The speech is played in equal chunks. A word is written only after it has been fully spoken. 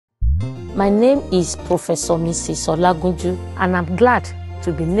My name is Professor Mrs. Olagunju, and I'm glad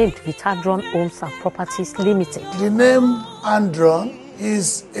to be named with Adron Homes and Properties Limited. The name Adron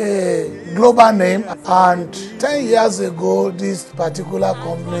is a global name, and 10 years ago this particular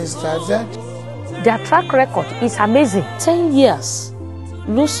company started. Their track record is amazing. 10 years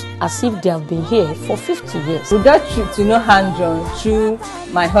looks as if they have been here for 50 years. We got to know Adron through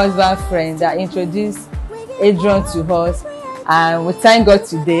my husband's friend that introduced Adron to us, and we thank God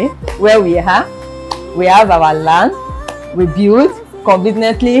today where we are. We have our land, we build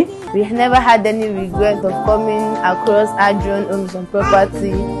conveniently. We never had any regret of coming across Adron Homes and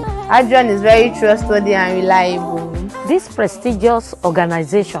Property. Adron is very trustworthy and reliable. This prestigious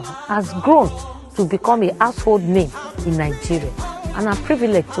organization has grown to become a household name in Nigeria, and I'm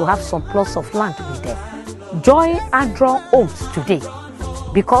privileged to have some plots of land with them. Join Adron Homes today,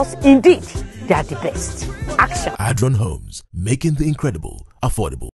 because indeed they are the best. Action! Adron Homes, making the incredible affordable.